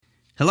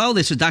Hello,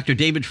 this is Dr.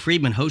 David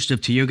Friedman, host of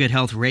To Your Good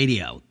Health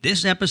Radio.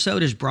 This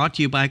episode is brought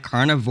to you by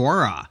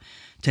Carnivora.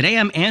 Today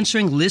I'm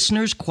answering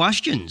listeners'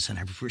 questions, and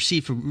I've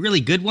received really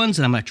good ones,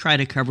 and I'm going to try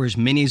to cover as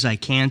many as I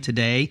can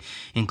today,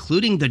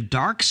 including the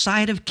dark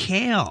side of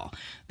kale.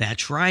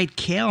 That's right,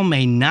 kale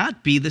may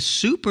not be the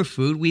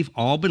superfood we've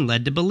all been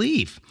led to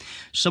believe.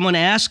 Someone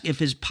asked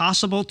if it's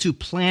possible to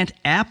plant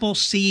apple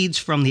seeds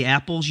from the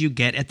apples you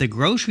get at the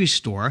grocery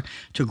store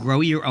to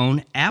grow your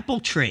own apple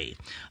tree.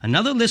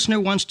 Another listener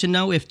wants to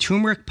know if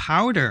turmeric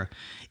powder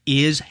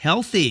is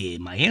healthy.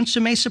 My answer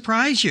may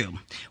surprise you.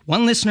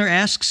 One listener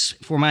asks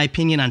for my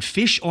opinion on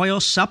fish oil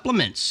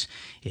supplements.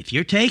 If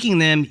you're taking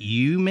them,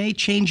 you may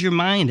change your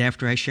mind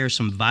after I share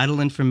some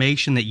vital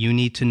information that you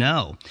need to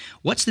know.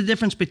 What's the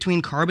difference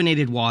between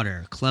carbonated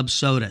water, club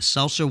soda,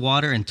 seltzer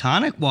water, and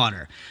tonic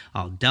water?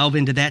 I'll delve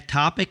into that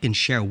topic and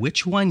share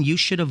which one you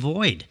should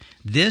avoid.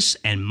 This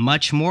and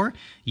much more.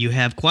 You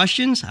have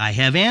questions, I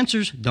have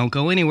answers. Don't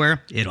go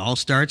anywhere. It all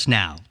starts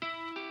now.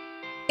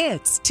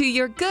 It's To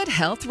Your Good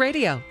Health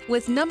Radio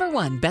with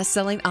 #1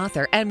 best-selling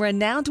author and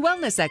renowned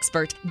wellness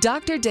expert,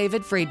 Dr.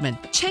 David Friedman.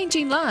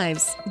 Changing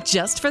lives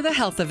just for the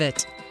health of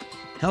it.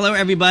 Hello,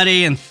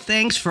 everybody, and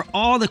thanks for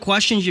all the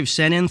questions you've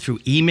sent in through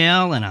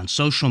email and on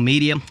social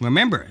media.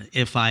 Remember,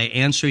 if I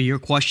answer your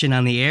question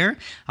on the air,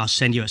 I'll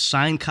send you a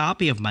signed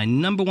copy of my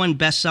 #1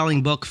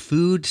 best-selling book,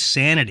 Food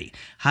Sanity: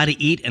 How to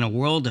Eat in a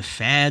World of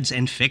Fads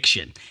and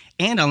Fiction.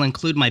 And I'll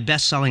include my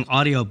best-selling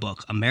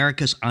audiobook,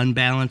 America's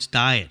Unbalanced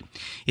Diet.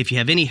 If you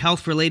have any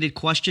health-related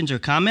questions or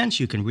comments,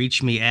 you can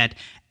reach me at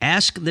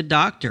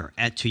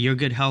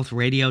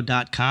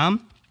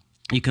askthedoctor@toyourgoodhealthradio.com.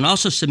 You can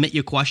also submit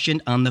your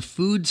question on the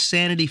Food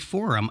Sanity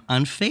Forum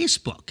on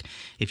Facebook.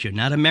 If you're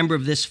not a member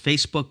of this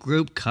Facebook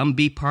group, come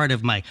be part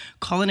of my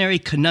culinary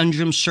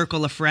conundrum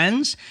circle of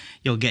friends.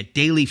 You'll get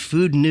daily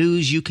food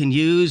news you can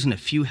use and a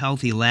few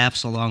healthy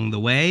laughs along the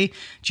way.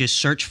 Just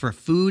search for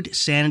Food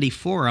Sanity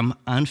Forum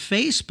on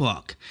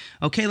Facebook.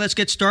 Okay, let's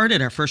get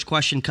started. Our first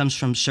question comes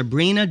from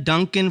Sabrina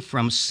Duncan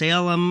from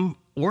Salem,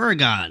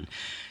 Oregon.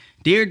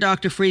 Dear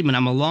Dr. Friedman,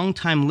 I'm a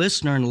longtime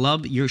listener and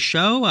love your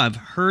show. I've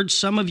heard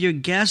some of your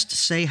guests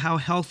say how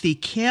healthy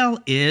kale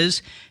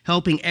is,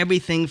 helping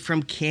everything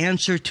from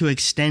cancer to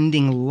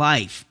extending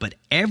life. But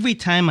every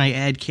time I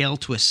add kale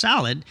to a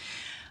salad,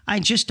 I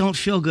just don't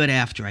feel good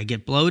after. I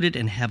get bloated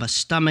and have a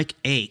stomach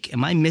ache.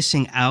 Am I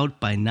missing out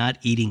by not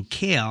eating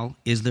kale?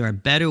 Is there a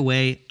better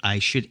way I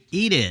should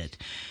eat it?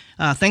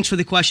 Thanks for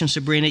the question,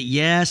 Sabrina.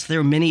 Yes, there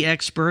are many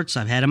experts.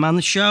 I've had them on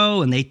the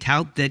show, and they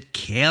tout that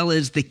kale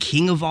is the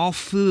king of all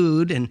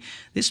food. And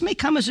this may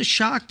come as a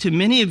shock to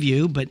many of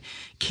you, but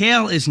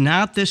kale is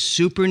not the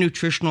super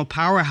nutritional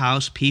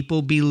powerhouse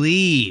people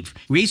believe.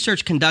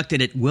 Research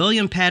conducted at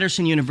William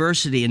Patterson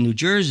University in New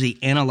Jersey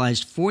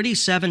analyzed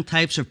 47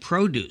 types of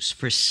produce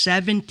for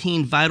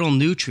 17 vital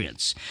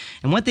nutrients.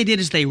 And what they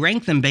did is they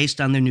ranked them based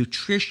on their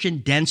nutrition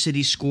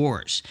density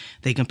scores.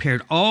 They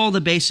compared all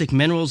the basic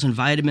minerals and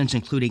vitamins,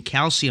 including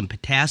calcium,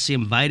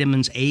 potassium,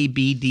 vitamins A,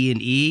 B, D, and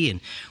E.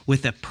 And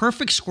with a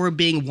perfect score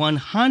being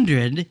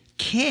 100,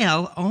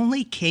 kale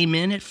only came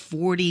in at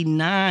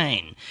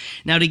 49.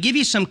 Now, to give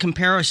you some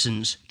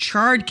comparisons,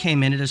 chard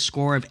came in at a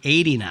score of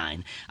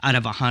 89 out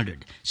of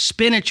 100.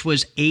 Spinach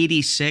was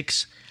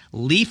 86.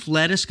 Leaf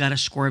lettuce got a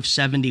score of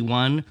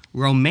 71.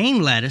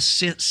 Romaine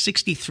lettuce,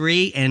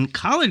 63. And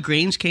collard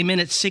greens came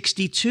in at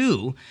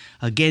 62.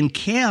 Again,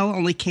 kale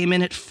only came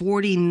in at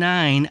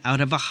 49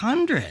 out of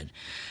 100.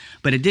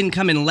 But it didn't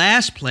come in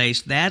last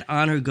place. That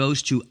honor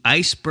goes to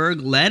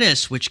iceberg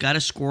lettuce, which got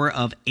a score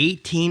of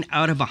 18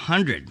 out of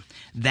 100.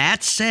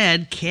 That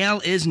said,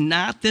 kale is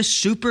not the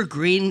super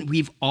green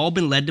we've all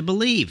been led to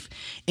believe.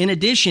 In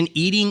addition,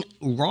 eating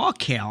raw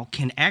kale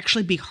can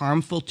actually be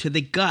harmful to the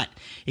gut.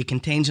 It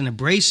contains an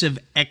abrasive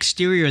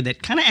exterior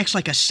that kind of acts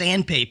like a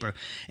sandpaper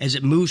as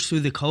it moves through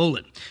the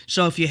colon.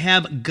 So if you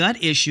have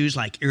gut issues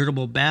like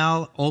irritable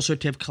bowel,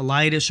 ulcerative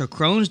colitis, or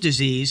Crohn's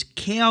disease,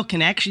 kale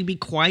can actually be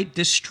quite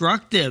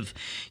destructive.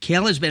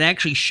 Kale has been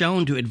actually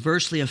shown to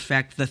adversely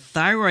affect the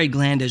thyroid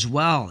gland as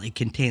well. It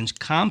contains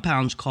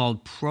compounds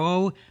called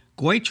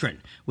progoitrin,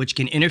 which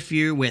can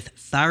interfere with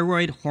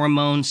thyroid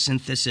hormone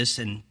synthesis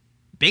and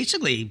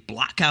basically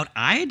block out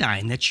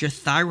iodine that your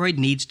thyroid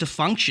needs to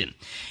function.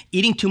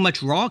 Eating too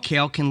much raw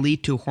kale can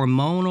lead to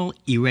hormonal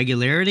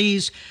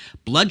irregularities,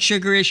 blood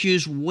sugar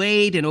issues,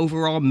 weight, and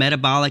overall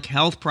metabolic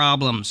health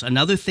problems.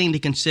 Another thing to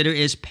consider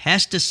is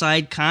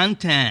pesticide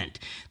content.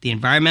 The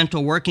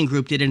Environmental Working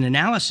Group did an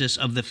analysis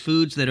of the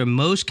foods that are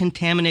most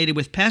contaminated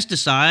with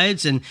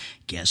pesticides, and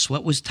guess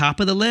what was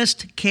top of the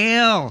list?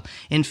 Kale.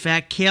 In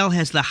fact, kale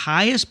has the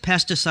highest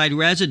pesticide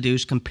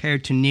residues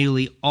compared to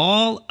nearly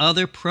all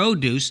other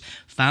produce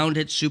found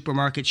at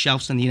supermarket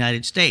shelves in the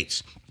United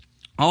States.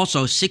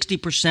 Also,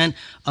 60%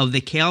 of the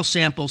kale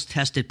samples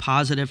tested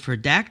positive for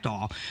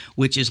dactyl,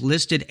 which is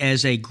listed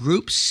as a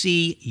Group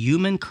C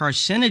human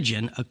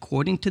carcinogen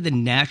according to the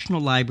National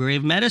Library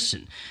of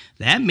Medicine.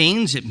 That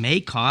means it may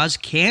cause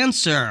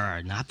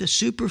cancer, not the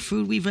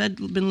superfood we've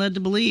been led to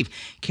believe.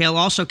 Kale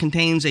also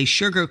contains a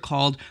sugar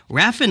called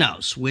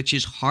raffinose, which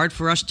is hard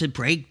for us to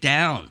break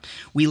down.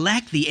 We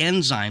lack the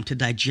enzyme to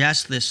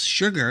digest this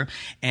sugar,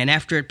 and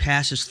after it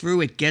passes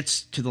through, it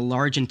gets to the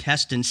large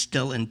intestine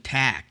still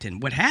intact.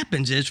 And what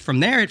happens is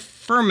from there it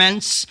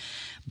ferments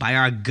by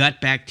our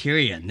gut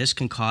bacteria, and this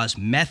can cause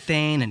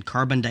methane and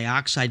carbon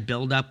dioxide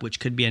buildup, which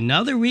could be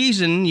another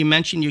reason. You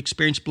mentioned you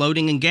experience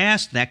bloating and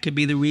gas. That could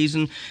be the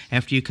reason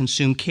after you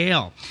consume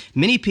kale.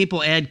 Many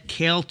people add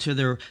kale to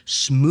their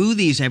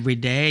smoothies every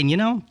day,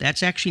 and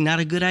that's actually not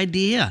a good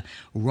idea.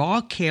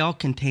 Raw kale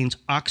contains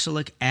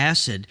oxalic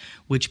acid,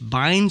 which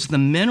binds the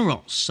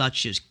minerals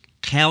such as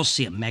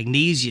calcium,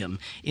 magnesium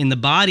in the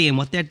body, and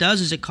what that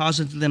does is it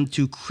causes them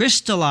to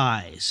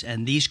crystallize,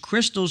 and these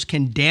crystals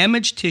can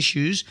damage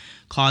tissues,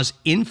 cause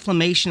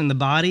inflammation in the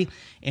body,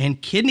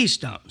 and kidney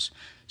stones.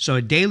 So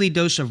a daily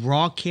dose of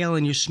raw kale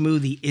in your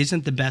smoothie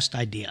isn't the best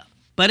idea.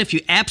 But if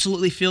you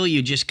absolutely feel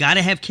you just got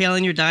to have kale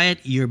in your diet,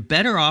 you're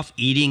better off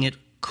eating it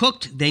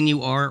cooked than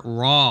you are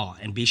raw.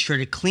 And be sure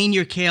to clean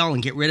your kale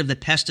and get rid of the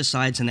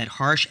pesticides and that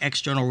harsh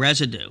external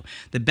residue.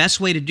 The best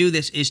way to do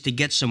this is to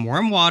get some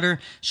warm water,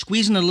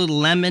 squeeze in a little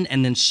lemon,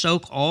 and then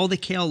soak all the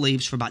kale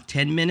leaves for about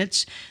 10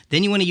 minutes.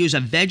 Then you want to use a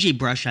veggie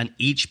brush on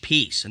each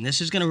piece. And this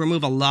is going to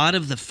remove a lot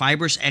of the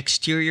fibrous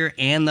exterior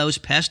and those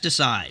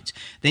pesticides.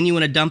 Then you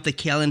want to dump the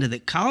kale into the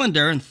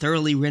colander and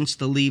thoroughly rinse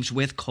the leaves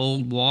with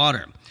cold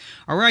water.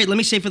 All right, let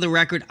me say for the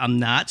record, I'm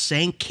not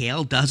saying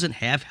kale doesn't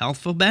have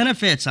healthful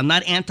benefits. I'm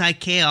not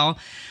anti-kale.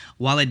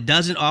 While it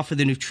doesn't offer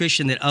the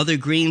nutrition that other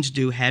greens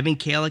do, having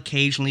kale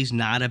occasionally is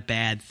not a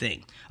bad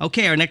thing.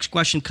 Okay, our next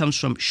question comes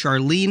from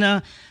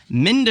Charlena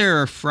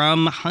Minder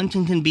from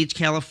Huntington Beach,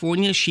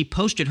 California. She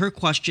posted her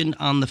question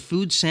on the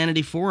Food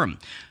Sanity Forum.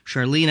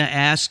 Charlena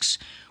asks,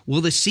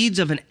 will the seeds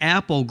of an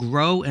apple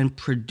grow and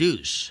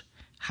produce?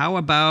 How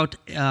about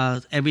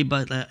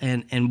everybody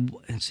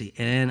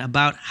and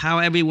about how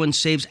everyone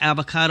saves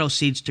avocado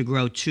seeds to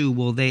grow too?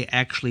 Will they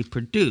actually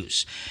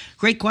produce?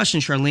 Great question,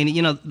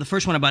 Charlene. The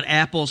first one about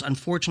apples.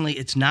 Unfortunately,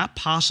 it's not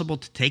possible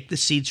to take the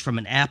seeds from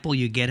an apple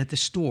you get at the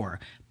store,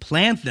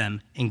 plant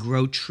them, and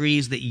grow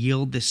trees that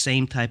yield the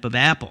same type of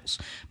apples.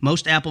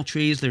 Most apple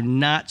trees, they're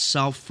not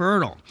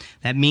self-fertile.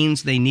 That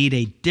means they need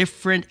a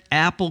different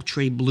apple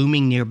tree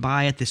blooming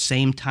nearby at the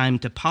same time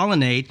to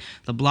pollinate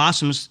the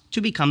blossoms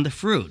to become the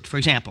fruit. For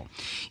example,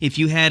 if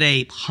you had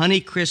a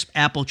Honeycrisp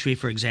apple tree,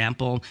 for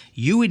example,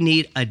 you would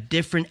need a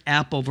different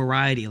apple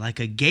variety, like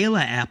a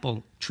Gala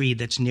apple tree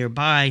that's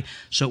nearby,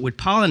 so it would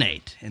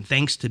pollinate. And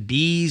thanks to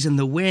bees and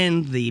the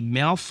wind, the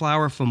male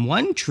flower from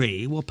one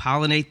tree will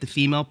pollinate the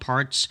female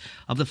parts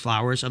of the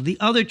flowers of the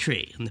other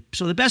tree.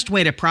 So the best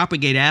way to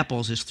propagate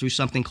apples is through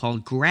something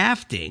called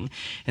grafting.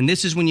 And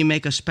this is when you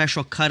make a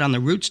special cut on the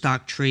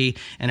rootstock tree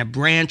and a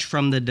branch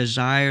from the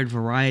desired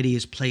variety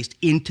is placed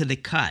into the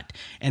cut.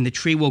 And the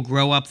tree will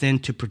grow up then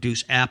to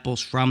produce apples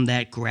from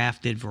that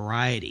grafted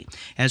variety.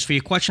 As for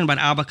your question about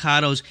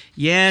avocados,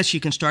 yes, you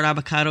can start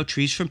avocado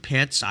trees from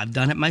pits. I've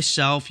done it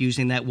myself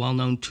using that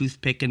well-known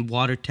toothpick and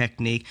water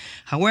technique.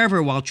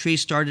 However, while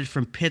trees started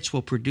from pits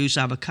will produce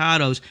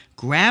avocados,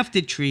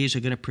 grafted trees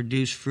are going to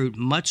produce fruit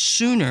much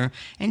sooner,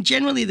 and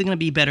generally they're going to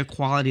be better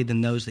quality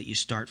than those that you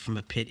start from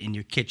a pit in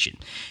your kitchen.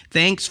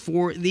 Thanks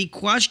for the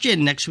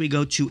question. Next we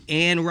go to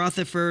Ann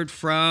Rutherford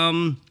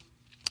from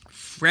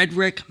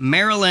Frederick,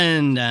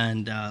 Maryland.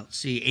 And let's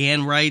see,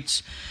 Ann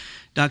writes,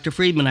 Dr.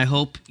 Friedman, I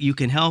hope you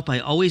can help. I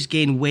always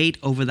gain weight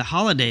over the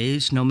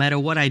holidays, no matter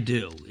what I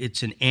do.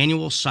 It's an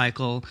annual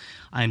cycle.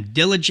 I'm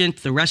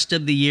diligent the rest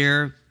of the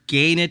year,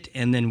 gain it,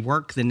 and then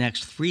work the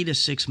next 3 to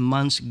 6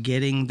 months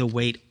getting the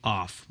weight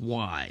off.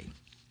 Why?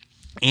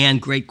 And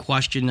great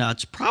question.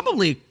 It's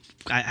probably,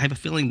 I have a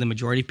feeling the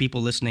majority of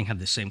people listening have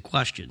the same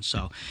question.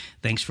 So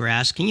thanks for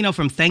asking.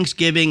 From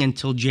Thanksgiving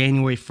until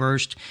January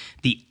 1st,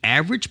 the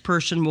average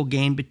person will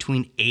gain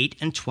between 8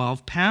 and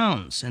 12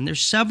 pounds. And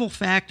there's several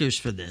factors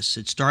for this.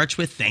 It starts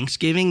with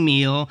Thanksgiving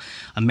meal.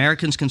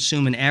 Americans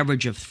consume an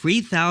average of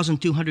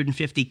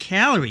 3,250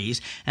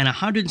 calories and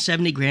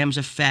 170 grams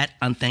of fat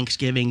on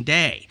Thanksgiving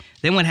Day.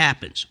 Then what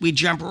happens? We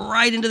jump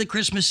right into the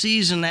Christmas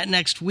season that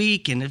next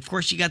week. And, of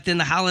course, you got then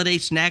the holiday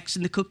snacks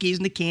and the cookies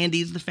and the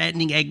candies, the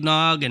fattening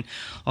eggnog and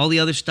all the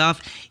other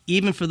stuff.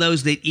 Even for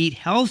those that eat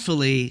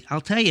healthfully,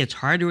 I'll tell you, it's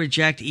hard to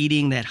reject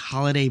eating that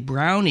holiday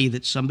brownie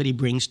that somebody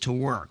brings to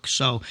work.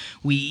 So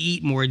we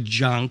eat more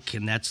junk,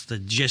 and that's the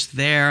gist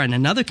there. And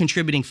another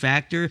contributing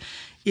factor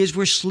is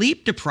we're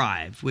sleep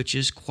deprived, which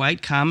is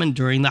quite common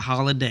during the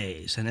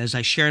holidays. And as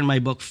I share in my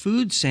book,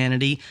 Food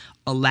Sanity,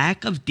 A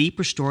lack of deep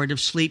restorative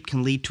sleep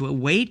can lead to a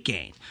weight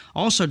gain.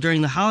 Also,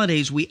 during the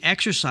holidays, we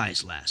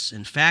exercise less.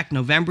 In fact,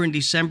 November and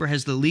December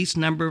has the least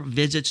number of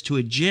visits to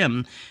a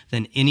gym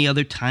than any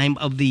other time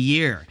of the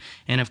year.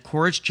 And of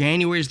course,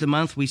 January is the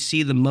month we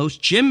see the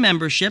most gym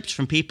memberships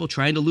from people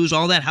trying to lose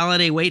all that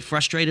holiday weight,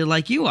 frustrated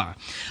like you are.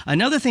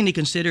 Another thing to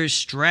consider is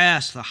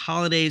stress. The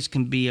holidays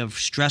can be a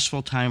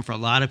stressful time for a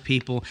lot of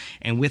people,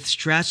 and with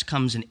stress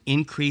comes an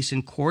increase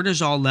in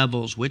cortisol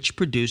levels, which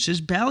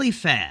produces belly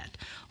fat.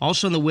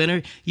 Also in the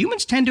winter,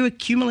 humans tend to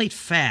accumulate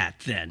fat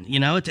then.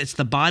 It's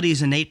the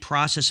body's innate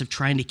process of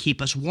trying to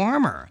keep us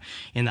warmer.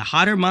 In the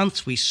hotter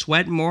months, we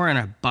sweat more and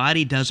our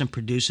body doesn't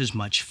produce as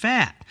much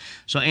fat.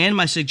 So, Ann,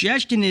 my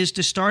suggestion is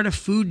to start a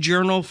food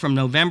journal from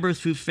November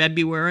through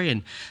February.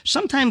 And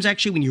sometimes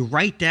actually when you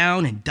write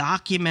down and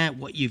document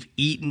what you've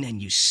eaten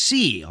and you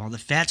see all the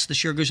fats, the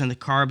sugars, and the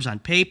carbs on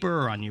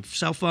paper or on your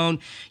cell phone,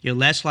 you're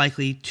less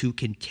likely to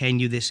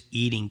continue this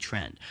eating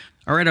trend.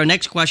 All right, our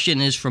next question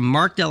is from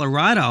Mark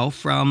Delarado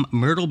from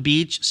Myrtle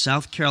Beach,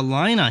 South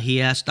Carolina. He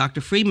asked,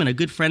 Dr. Friedman, a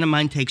good friend of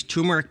mine takes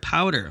turmeric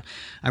powder.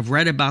 I've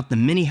read about the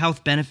many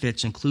health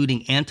benefits,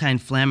 including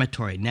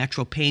anti-inflammatory,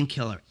 natural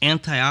painkiller,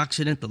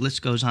 antioxidant, the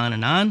list goes on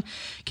and on.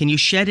 Can you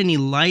shed any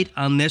light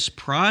on this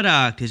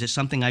product? Is it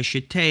something I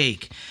should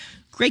take?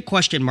 Great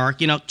question, Mark.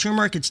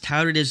 Turmeric, it's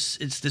touted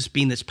as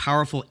being this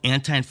powerful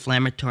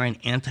anti-inflammatory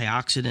and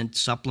antioxidant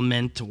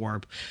supplement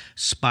or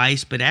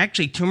spice, but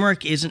actually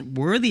turmeric isn't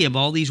worthy of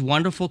all these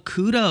wonderful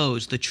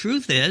kudos. The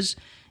truth is,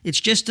 it's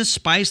just a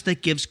spice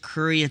that gives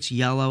curry its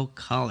yellow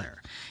color.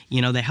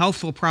 The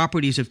healthful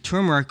properties of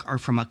turmeric are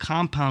from a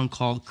compound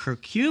called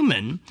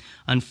curcumin.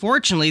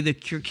 Unfortunately, the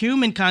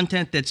curcumin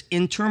content that's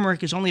in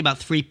turmeric is only about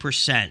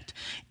 3%.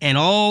 And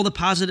all the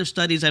positive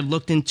studies I've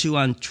looked into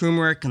on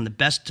turmeric and the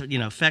best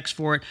effects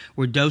for it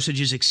were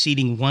dosages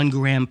exceeding 1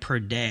 gram per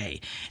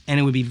day. And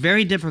it would be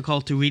very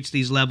difficult to reach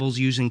these levels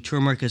using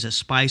turmeric as a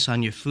spice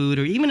on your food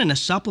or even in a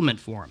supplement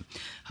form.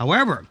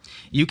 However,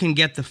 you can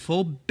get the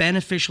full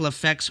beneficial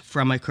effects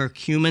from a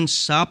curcumin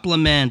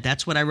supplement.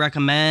 That's what I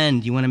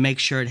recommend. You want to make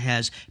sure it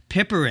has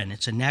piperin.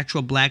 It's a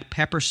natural black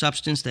pepper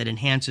substance that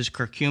enhances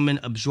curcumin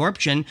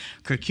absorption.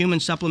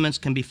 Curcumin supplements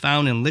can be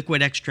found in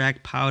liquid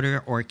extract,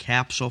 powder, or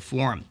capsule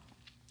form.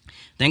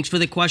 Thanks for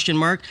the question,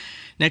 Mark.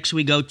 Next,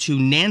 we go to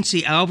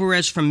Nancy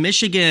Alvarez from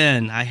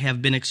Michigan. I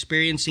have been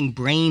experiencing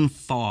brain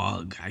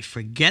fog. I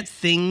forget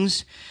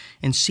things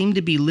and seem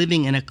to be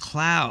living in a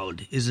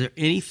cloud. Is there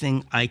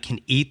anything I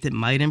can eat that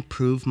might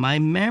improve my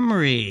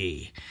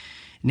memory?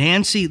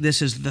 Nancy,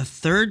 this is the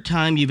third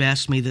time you've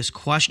asked me this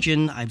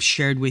question. I've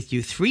shared with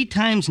you 3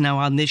 times now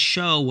on this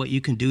show what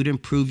you can do to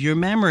improve your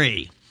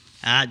memory.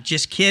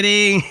 Just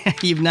kidding.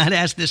 You've not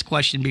asked this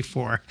question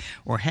before.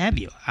 Or have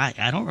you?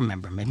 I don't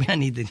remember. Maybe I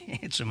need to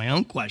answer my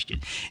own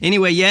question.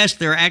 Anyway, yes,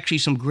 there are actually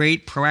some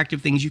great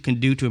proactive things you can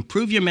do to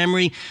improve your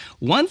memory.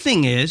 One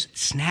thing is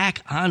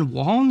snack on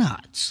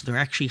walnuts. They're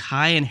actually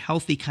high in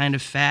healthy kind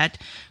of fat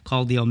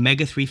called the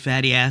omega-3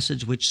 fatty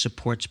acids, which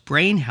supports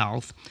brain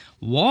health.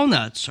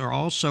 Walnuts are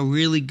also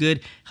really good,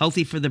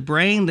 healthy for the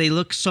brain. They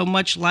look so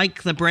much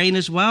like the brain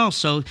as well.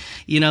 So,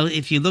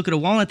 if you look at a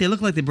walnut, they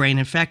look like the brain.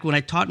 In fact, when I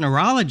taught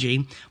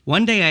neurology,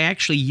 one day I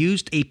actually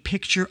used a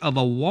picture of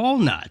a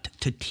walnut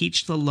to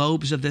teach the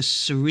lobes of the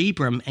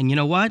cerebrum. And you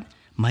know what?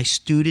 My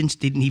students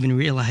didn't even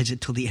realize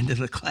it till the end of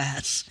the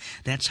class.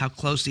 That's how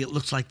closely it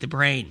looks like the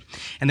brain.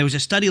 And there was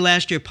a study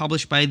last year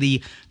published by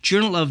the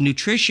Journal of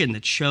Nutrition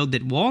that showed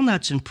that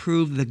walnuts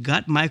improve the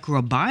gut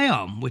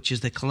microbiome, which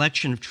is the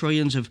collection of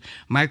trillions of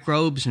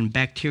microbes and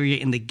bacteria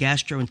in the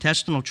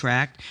gastrointestinal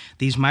tract.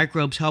 These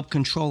microbes help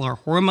control our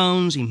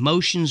hormones,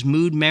 emotions,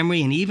 mood,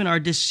 memory, and even our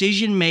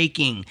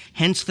decision-making.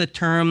 Hence the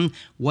term,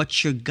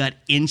 what's your gut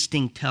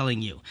instinct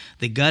telling you?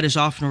 The gut is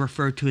often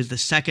referred to as the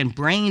second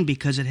brain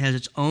because it has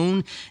its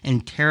own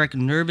enteric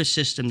nervous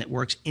system that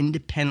works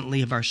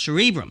independently of our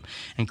cerebrum.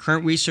 And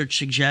current research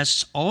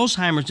suggests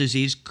Alzheimer's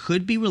disease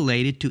could be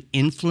related to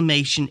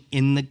inflammation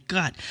in the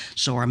gut.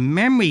 So our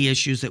memory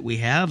issues that we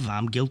have,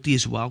 I'm guilty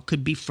as well,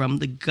 could be from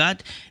the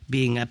gut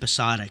being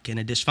episodic. And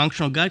a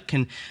dysfunctional gut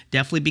can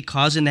definitely be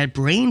causing that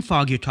brain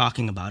fog you're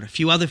talking about. A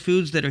few other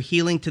foods that are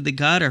healing to the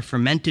gut are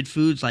fermented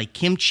foods like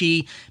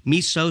kimchi,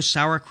 miso,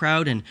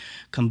 sauerkraut, and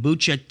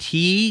kombucha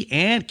tea.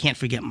 And can't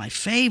forget my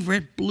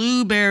favorite,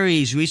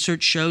 blueberries.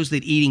 Research shows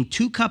that eating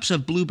 2 cups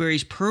of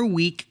blueberries per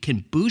week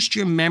can boost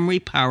your memory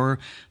power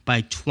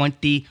by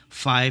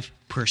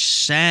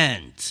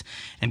 25%.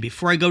 And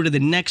before I go to the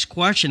next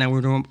question, I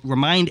want to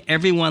remind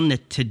everyone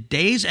that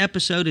today's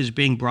episode is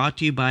being brought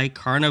to you by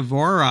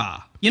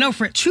Carnivora.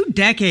 For 2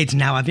 decades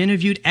now, I've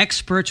interviewed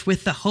experts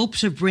with the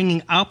hopes of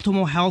bringing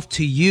optimal health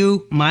to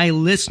you, my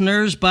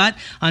listeners, but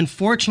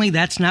unfortunately,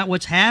 that's not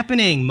what's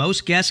happening.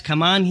 Most guests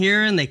come on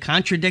here and they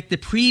contradict the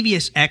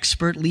previous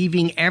expert,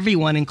 leaving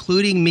everyone,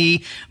 including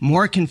me,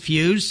 more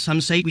confused.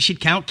 Some say we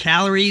should count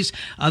calories.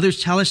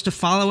 Others tell us to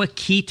follow a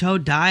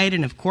keto diet.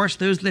 And of course,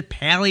 there's the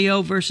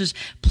paleo versus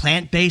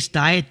plant-based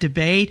diet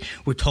debate.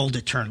 We're told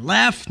to turn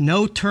left,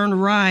 no turn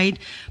right.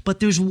 But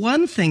there's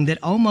one thing that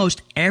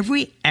almost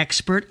every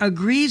expert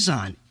agrees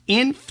on.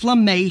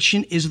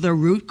 Inflammation is the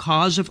root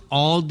cause of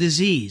all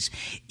disease.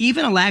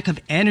 Even a lack of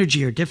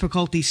energy or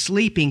difficulty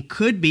sleeping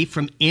could be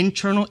from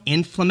internal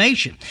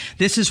inflammation.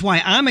 This is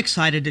why I'm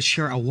excited to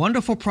share a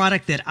wonderful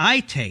product that I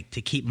take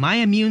to keep my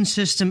immune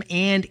system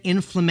and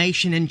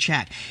inflammation in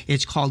check.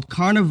 It's called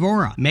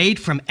Carnivora, made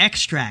from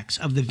extracts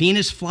of the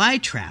Venus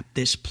flytrap.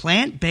 This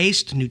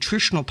plant-based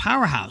nutritional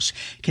powerhouse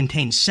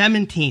contains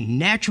 17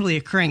 naturally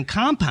occurring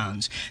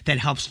compounds that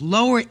helps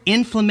lower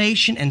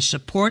inflammation and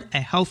support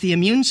a healthy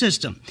immune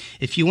system.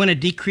 If you want to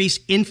decrease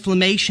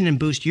inflammation and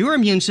boost your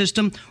immune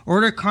system,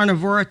 order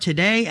Carnivora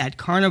today at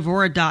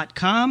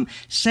carnivora.com.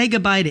 Say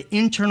goodbye to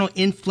internal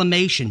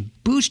inflammation.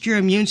 Boost your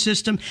immune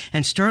system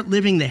and start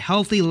living the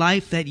healthy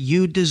life that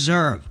you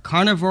deserve.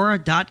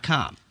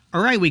 Carnivora.com.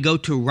 All right, we go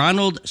to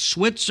Ronald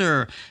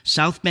Switzer,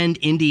 South Bend,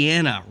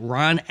 Indiana.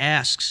 Ron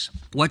asks,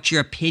 what's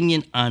your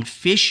opinion on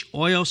fish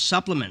oil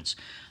supplements?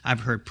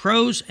 I've heard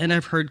pros and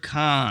I've heard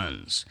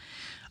cons.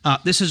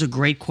 This is a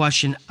great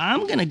question.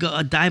 I'm going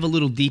to dive a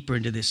little deeper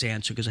into this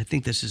answer because I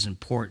think this is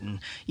important.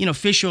 You know,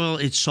 fish oil,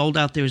 it's sold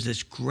out there as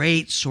this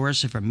great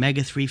source of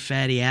omega-3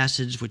 fatty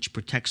acids, which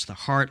protects the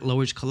heart,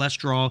 lowers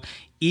cholesterol,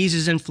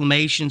 eases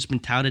inflammation. It's been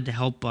touted to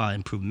help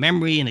improve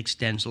memory and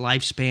extends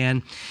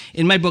lifespan.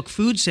 In my book,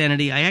 Food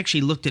Sanity, I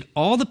actually looked at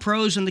all the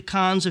pros and the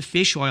cons of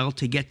fish oil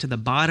to get to the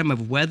bottom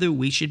of whether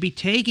we should be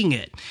taking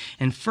it.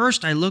 And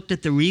first, I looked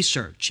at the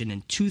research. And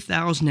in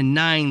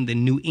 2009, the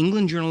New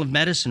England Journal of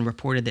Medicine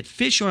reported that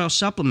fish oil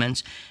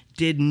supplements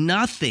did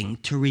nothing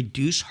to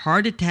reduce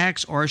heart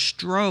attacks or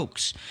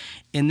strokes.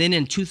 And then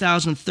in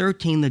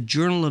 2013, the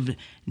Journal of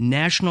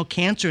National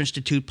Cancer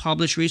Institute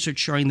published research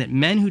showing that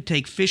men who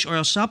take fish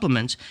oil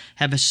supplements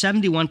have a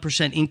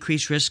 71%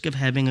 increased risk of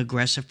having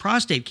aggressive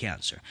prostate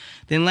cancer.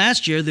 Then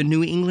last year, the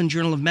New England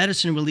Journal of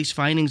Medicine released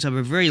findings of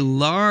a very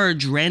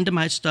large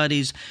randomized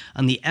studies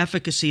on the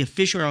efficacy of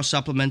fish oil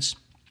supplements.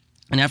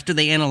 And after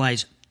they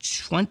analyzed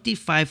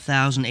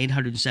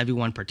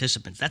 25,871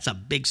 participants. That's a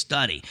big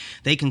study.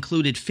 They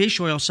concluded fish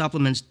oil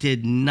supplements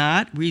did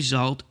not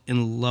result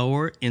in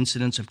lower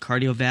incidence of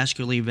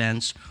cardiovascular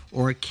events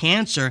or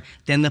cancer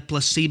than the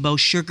placebo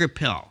sugar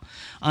pill.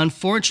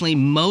 Unfortunately,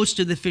 most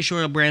of the fish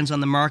oil brands on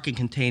the market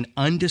contain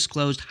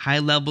undisclosed high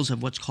levels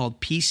of what's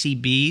called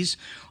PCBs,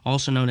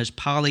 also known as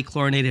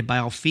polychlorinated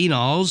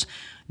biophenols.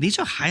 These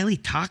are highly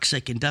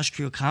toxic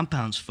industrial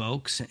compounds,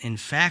 folks. In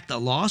fact, a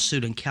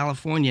lawsuit in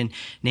California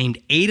named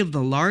 8 of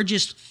the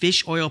largest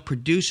fish oil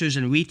producers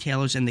and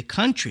retailers in the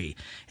country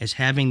as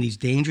having these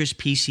dangerous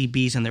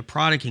PCBs in their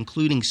product,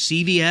 including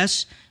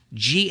CVS,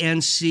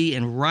 GNC,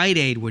 and Rite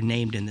Aid were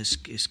named in this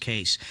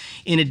case.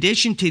 In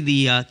addition to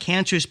the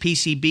cancerous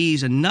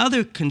PCBs,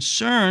 another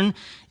concern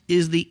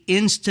is the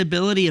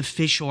instability of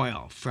fish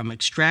oil. From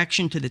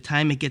extraction to the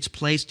time it gets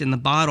placed in the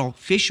bottle,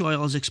 fish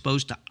oil is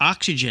exposed to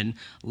oxygen,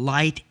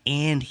 light,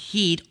 and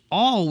heat,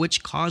 all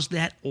which cause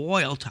that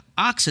oil to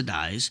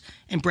oxidize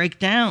and break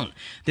down.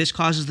 This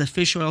causes the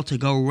fish oil to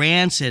go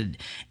rancid.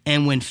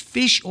 And when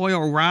fish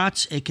oil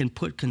rots, it can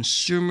put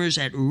consumers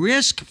at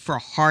risk for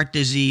heart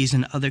disease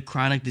and other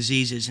chronic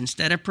diseases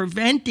instead of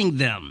preventing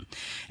them.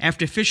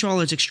 After fish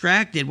oil is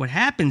extracted, what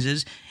happens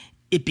is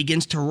it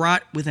begins to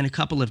rot within a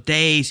couple of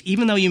days,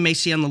 even though you may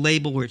see on the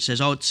label where it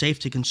says, oh, it's safe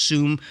to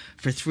consume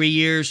for 3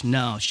 years.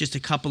 No, it's just a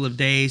couple of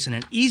days. And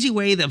an easy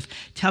way of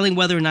telling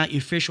whether or not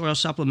your fish oil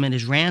supplement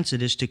is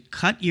rancid is to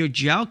cut your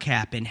gel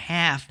cap in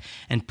half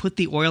and put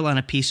the oil on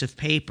a piece of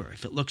paper.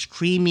 If it looks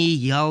creamy,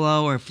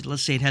 yellow, or if,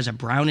 let's say, it has a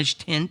brownish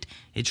tint,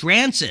 it's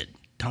rancid.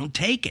 Don't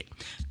take it.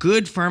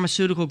 Good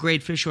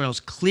pharmaceutical-grade fish oil is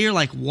clear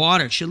like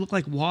water. It should look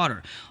like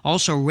water.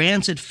 Also,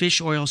 rancid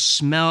fish oil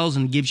smells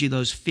and gives you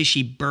those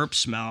fishy burp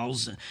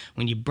smells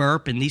when you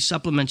burp. And these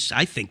supplements,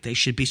 I think they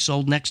should be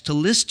sold next to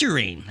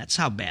Listerine. That's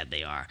how bad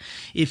they are.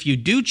 If you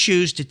do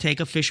choose to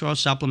take a fish oil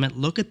supplement,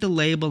 look at the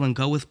label and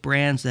go with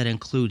brands that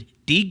include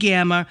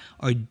D-gamma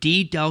or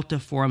D-delta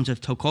forms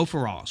of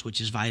tocopherols, which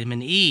is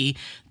vitamin E.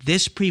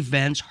 This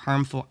prevents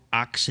harmful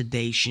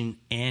oxidation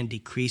and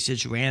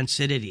decreases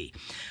rancidity.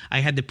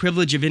 I had the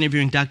privilege of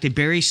interviewing Dr.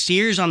 Barry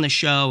Sears on the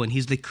show, and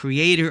he's the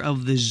creator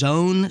of the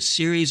Zone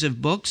series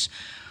of books,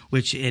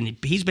 and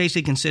he's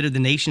basically considered the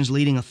nation's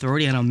leading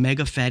authority on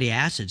omega fatty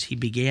acids. He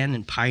began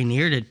and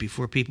pioneered it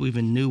before people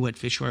even knew what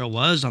fish oil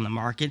was on the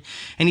market.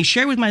 And he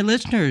shared with my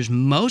listeners,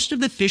 most of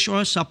the fish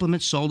oil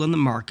supplements sold on the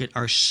market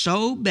are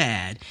so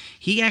bad,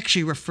 he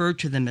actually referred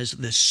to them as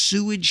the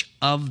sewage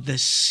of the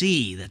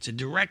sea. That's a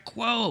direct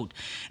quote.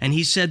 And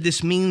he said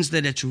this means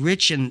that it's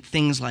rich in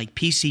things like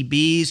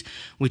PCBs,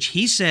 which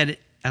he said,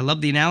 I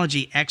love the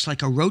analogy, acts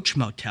like a roach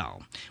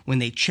motel. When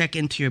they check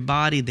into your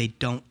body, they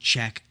don't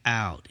check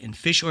out. And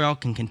fish oil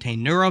can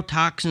contain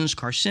neurotoxins,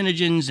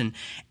 carcinogens, and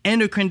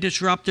endocrine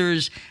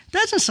disruptors.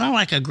 Doesn't sound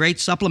like a great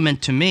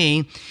supplement to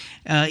me.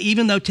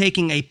 Even though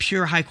taking a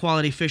pure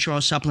high-quality fish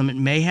oil supplement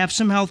may have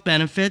some health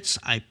benefits,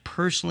 I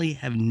personally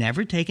have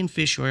never taken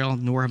fish oil,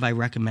 nor have I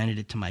recommended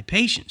it to my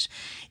patients.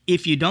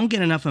 If you don't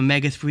get enough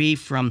omega-3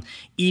 from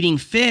eating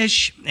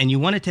fish and you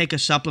want to take a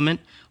supplement,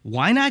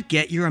 why not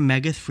get your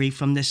omega-3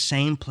 from the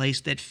same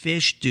place that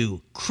fish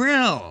do?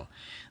 Krill.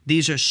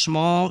 These are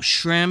small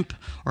shrimp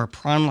or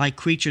prawn-like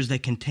creatures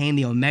that contain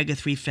the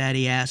omega-3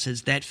 fatty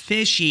acids that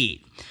fish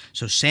eat.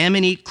 So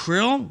salmon eat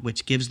krill,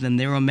 which gives them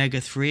their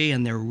omega-3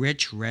 and their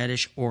rich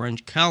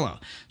reddish-orange color.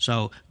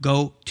 So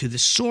go to the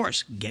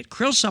source. Get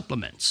krill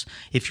supplements.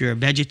 If you're a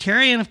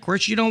vegetarian, of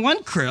course, you don't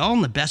want krill,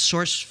 and the best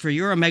source for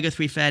your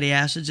omega-3 fatty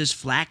acids is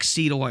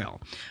flaxseed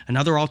oil.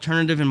 Another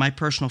alternative and my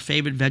personal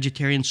favorite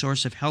vegetarian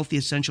source of healthy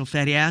essential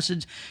fatty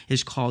acids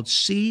is called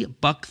sea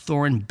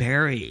buckthorn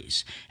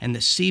berries. And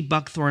the sea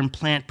buckthorn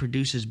plant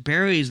produces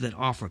berries that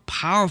offer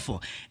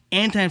powerful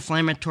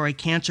anti-inflammatory,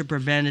 cancer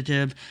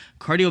preventative,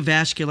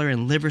 cardiovascular,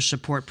 and liver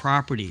support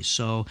properties.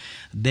 So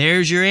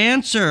there's your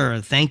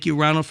answer. Thank you,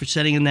 Ronald, for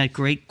sending in that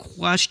great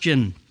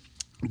question.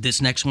 This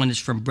next one is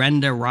from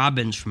Brenda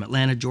Robbins from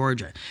Atlanta,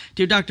 Georgia.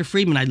 Dear Dr.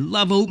 Friedman, I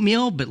love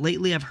oatmeal, but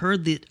lately I've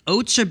heard that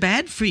oats are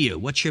bad for you.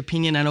 What's your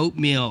opinion on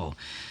oatmeal?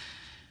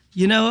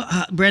 You know,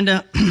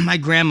 Brenda, my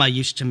grandma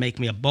used to make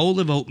me a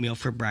bowl of oatmeal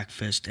for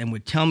breakfast and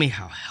would tell me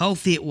how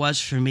healthy it was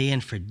for me,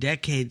 and for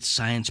decades,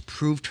 science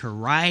proved her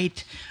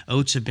right.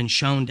 Oats have been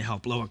shown to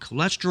help lower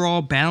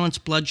cholesterol, balance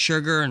blood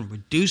sugar, and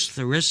reduce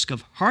the risk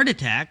of heart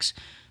attacks.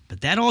 But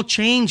that all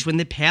changed when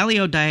the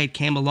paleo diet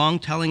came along,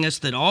 telling us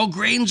that all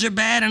grains are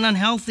bad and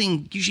unhealthy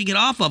and you should get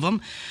off of them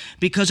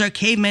because our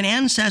caveman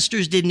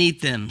ancestors didn't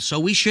eat them,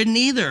 so we shouldn't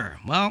either.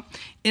 Well,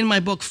 in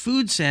my book,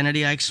 Food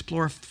Sanity, I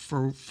explore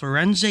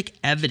forensic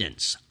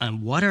evidence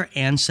on what our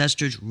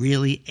ancestors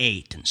really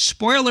ate. And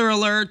spoiler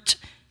alert,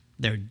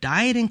 their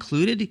diet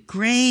included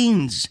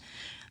grains.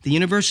 The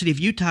University of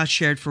Utah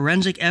shared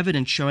forensic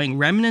evidence showing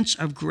remnants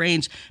of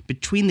grains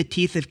between the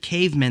teeth of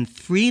cavemen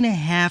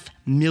 3.5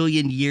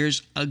 million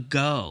years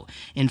ago.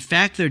 In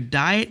fact, their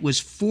diet was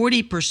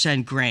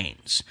 40%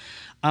 grains.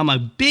 I'm a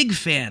big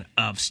fan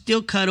of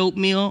steel-cut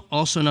oatmeal,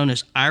 also known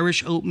as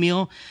Irish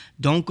oatmeal.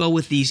 Don't go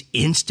with these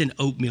instant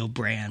oatmeal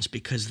brands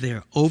because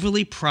they're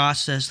overly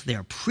processed,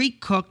 they're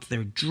pre-cooked,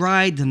 they're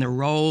dried, then they're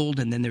rolled,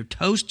 and then they're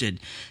toasted.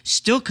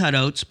 Steel-cut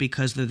oats,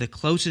 because they're the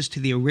closest to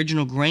the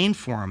original grain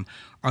form,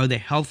 are the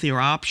healthier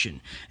option.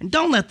 And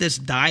don't let this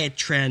diet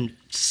trend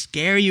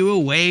scare you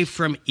away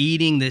from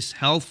eating this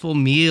healthful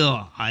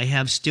meal. I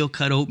have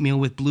steel-cut oatmeal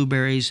with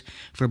blueberries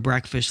for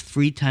breakfast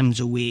 3 times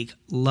a week.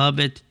 Love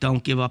it.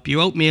 Don't give up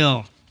your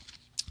oatmeal.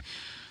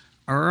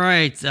 All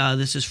right,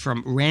 this is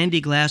from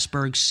Randy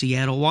Glassberg,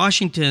 Seattle,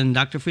 Washington.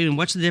 Dr. Friedman,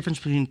 what's the difference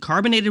between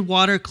carbonated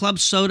water, club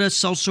soda,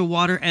 seltzer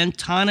water, and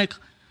tonic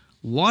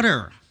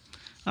water?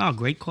 Oh,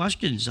 great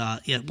questions.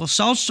 Well,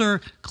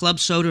 seltzer, club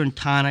soda, and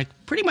tonic,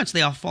 pretty much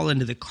they all fall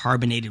into the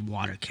carbonated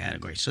water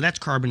category. So that's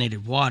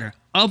carbonated water.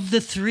 Of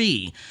the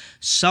 3,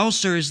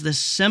 seltzer is the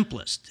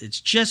simplest. It's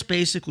just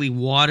basically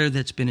water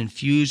that's been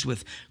infused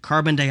with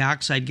carbon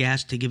dioxide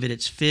gas to give it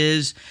its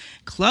fizz.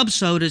 Club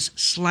soda's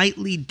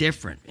slightly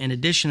different. In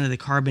addition to the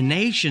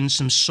carbonation,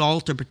 some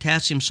salt or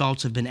potassium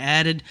salts have been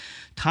added.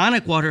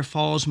 Tonic water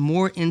falls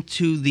more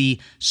into the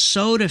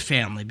soda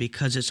family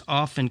because it's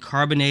often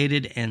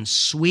carbonated and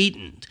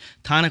sweetened.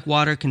 Tonic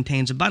water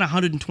contains about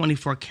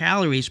 124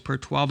 calories per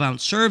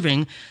 12-ounce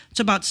serving. It's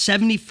about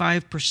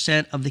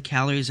 75% of the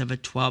calories of a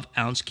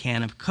 12-ounce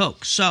can of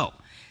Coke. So,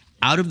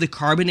 out of the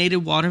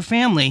carbonated water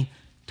family,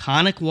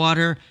 tonic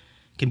water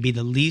can be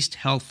the least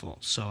healthful.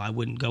 So I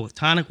wouldn't go with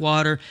tonic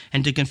water.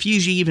 And to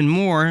confuse you even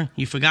more,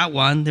 you forgot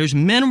one, there's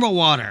mineral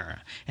water.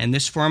 And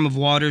this form of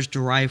water is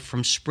derived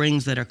from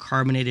springs that are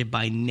carbonated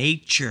by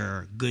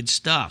nature. Good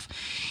stuff.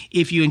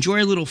 If you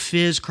enjoy a little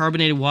fizz,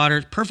 carbonated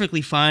water,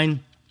 perfectly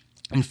fine.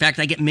 In fact,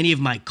 I get many of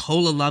my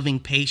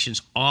cola-loving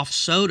patients off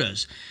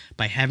sodas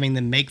by having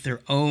them make their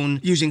own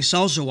using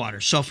seltzer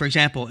water. So, for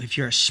example, if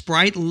you're a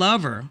Sprite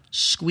lover,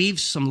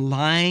 squeeze some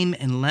lime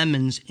and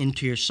lemons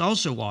into your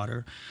seltzer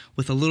water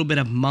with a little bit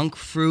of monk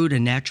fruit, a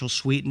natural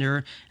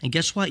sweetener, and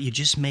guess what? You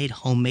just made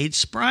homemade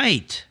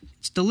Sprite.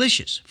 It's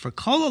delicious. For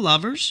cola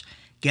lovers,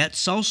 get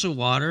seltzer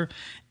water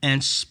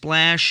and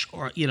splash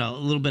a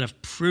little bit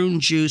of prune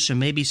juice or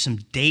maybe some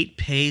date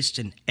paste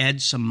and add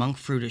some monk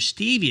fruit or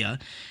stevia,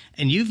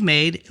 and you've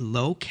made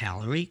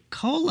low-calorie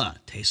cola.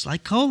 Tastes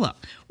like cola.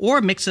 Or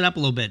mix it up a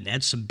little bit and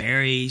add some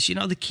berries.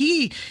 The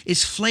key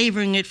is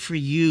flavoring it for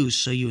you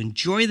so you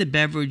enjoy the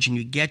beverage and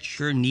you get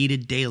your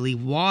needed daily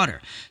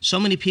water. So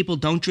many people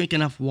don't drink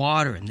enough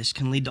water, and this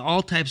can lead to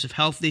all types of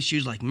health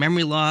issues like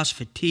memory loss,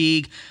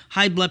 fatigue,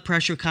 high blood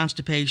pressure,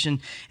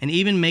 constipation, and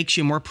even makes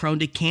you more prone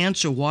to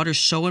cancer. Water's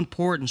so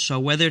important. So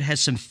whether it has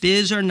some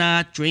fizz or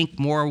not, drink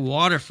more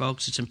water,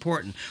 folks. It's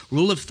important.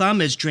 Rule of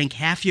thumb is drink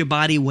half your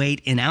body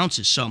weight in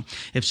ounces. So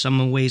if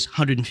someone weighs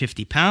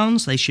 150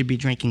 pounds, they should be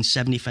drinking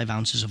 75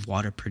 ounces of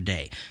water per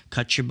day.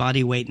 Cut your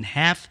body weight in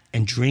half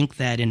and drink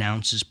that in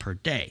ounces per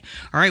day.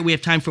 All right, we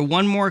have time for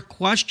one more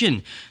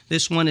question.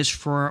 This one is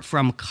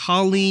from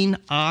Colleen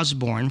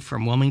Osborne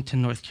from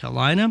Wilmington, North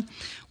Carolina.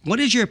 What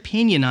is your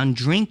opinion on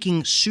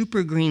drinking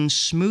super green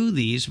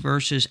smoothies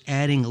versus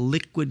adding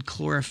liquid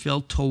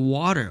chlorophyll to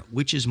water?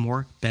 Which is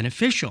more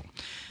beneficial?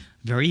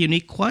 Very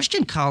unique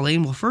question,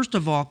 Colleen. Well, first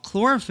of all,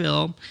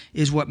 chlorophyll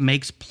is what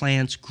makes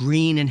plants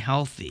green and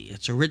healthy.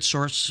 It's a rich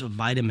source of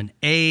vitamin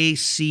A,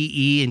 C,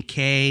 E, and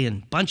K,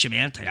 and a bunch of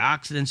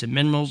antioxidants and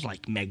minerals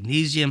like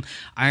magnesium,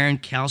 iron,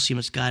 calcium.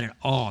 It's got it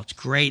all. It's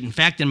great. In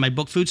fact, in my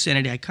book, Food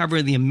Sanity, I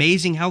cover the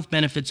amazing health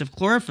benefits of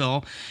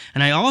chlorophyll,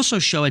 and I also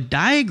show a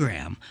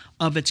diagram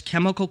of its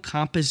chemical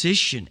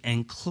composition,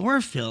 and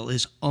chlorophyll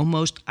is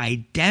almost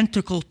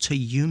identical to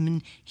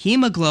human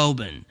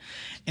hemoglobin.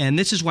 And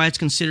this is why it's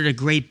considered a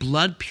great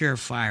blood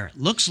purifier.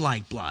 It looks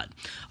like blood,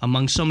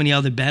 among so many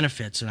other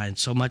benefits, and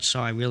so much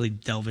so I really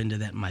delve into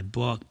that in my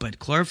book. But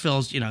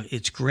chlorophyll's,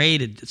 it's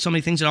great. It's so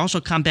many things. It also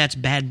combats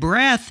bad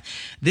breath.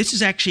 This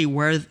is actually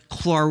where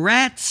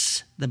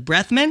chlorets, the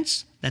breath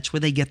mints, that's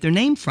where they get their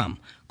name from.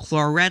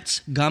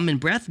 Chlorets gum and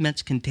breath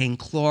mints contain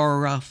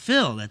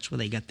chlorophyll. That's where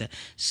they get the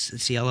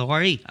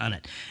C-L-O-R-E on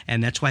it.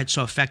 And that's why it's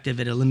so effective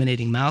at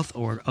eliminating mouth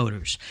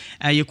odors.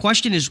 Your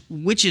question is,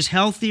 which is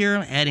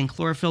healthier, adding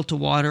chlorophyll to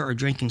water or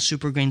drinking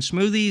super green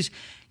smoothies?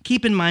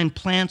 Keep in mind,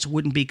 plants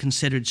wouldn't be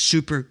considered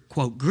super,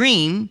 quote,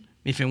 green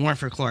if it weren't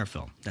for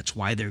chlorophyll. That's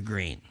why they're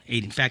green.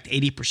 In fact,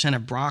 80%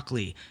 of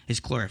broccoli is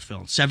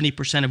chlorophyll.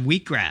 70% of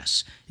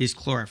wheatgrass is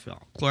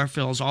chlorophyll.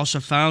 Chlorophyll is also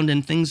found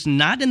in things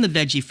not in the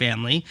veggie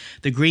family.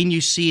 The green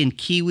you see in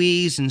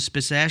kiwis and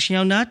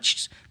pistachio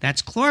nuts,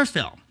 that's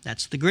chlorophyll.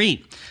 That's the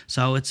green.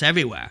 So it's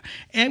everywhere.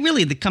 And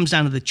really, it comes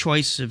down to the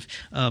choice of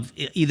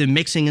either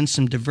mixing in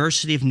some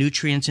diversity of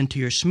nutrients into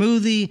your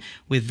smoothie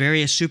with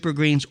various super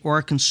greens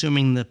or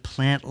consuming the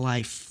plant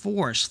life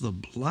force, the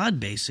blood,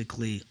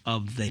 basically,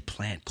 of the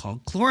plant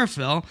called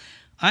chlorophyll.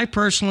 I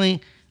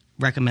personally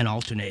recommend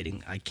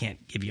alternating. I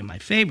can't give you my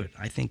favorite.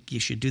 I think you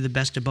should do the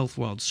best of both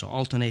worlds, so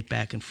alternate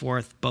back and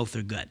forth. Both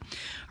are good.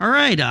 All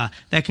right,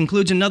 that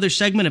concludes another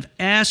segment of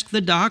Ask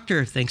the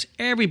Doctor. Thanks,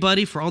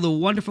 everybody, for all the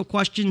wonderful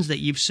questions that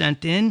you've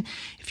sent in.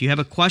 If you have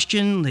a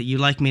question that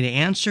you'd like me to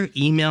answer,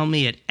 email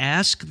me at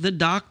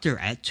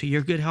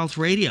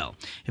askthedoctor@toyourgoodhealthradio.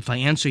 If I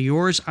answer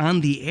yours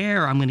on the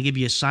air, I'm going to give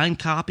you a signed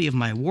copy of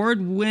my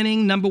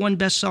award-winning #1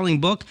 best-selling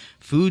book,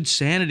 Food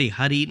Sanity,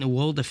 How to Eat in a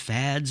World of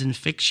Fads and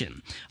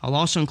Fiction. I'll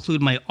also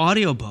include my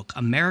audiobook,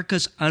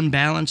 America's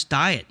Unbalanced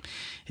Diet.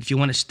 If you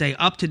want to stay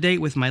up to date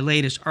with my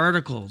latest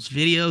articles,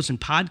 videos, and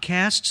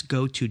podcasts,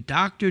 go to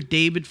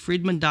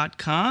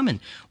drdavidfriedman.com,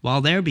 and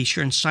while there, be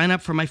sure and sign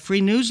up for my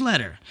free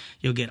newsletter.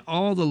 You'll get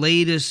all the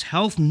latest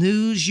health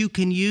news you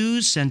can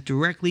use sent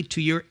directly to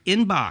your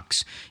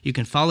inbox. You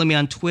can follow me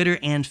on Twitter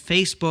and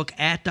Facebook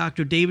at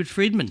Dr. David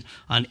Friedman.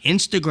 On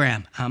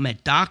Instagram, I'm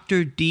at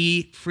Dr.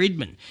 D.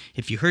 Friedman.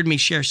 If you heard me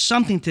share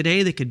something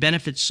today that could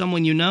benefit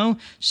someone you know,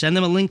 send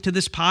them a link to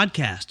this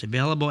podcast,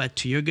 available at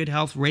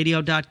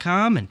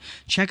toyourgoodhealthradio.com, and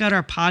check out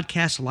our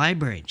podcast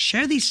library.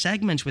 Share these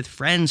segments with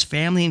friends,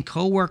 family, and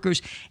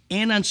coworkers,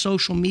 and on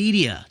social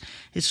media.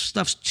 This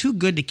stuff's too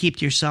good to keep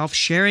to yourself.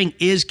 Sharing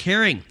is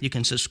caring. You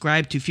can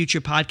subscribe to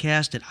future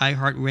podcasts at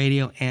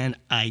iHeartRadio and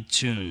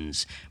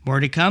iTunes.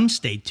 More to come.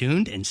 Stay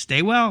tuned and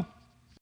stay well.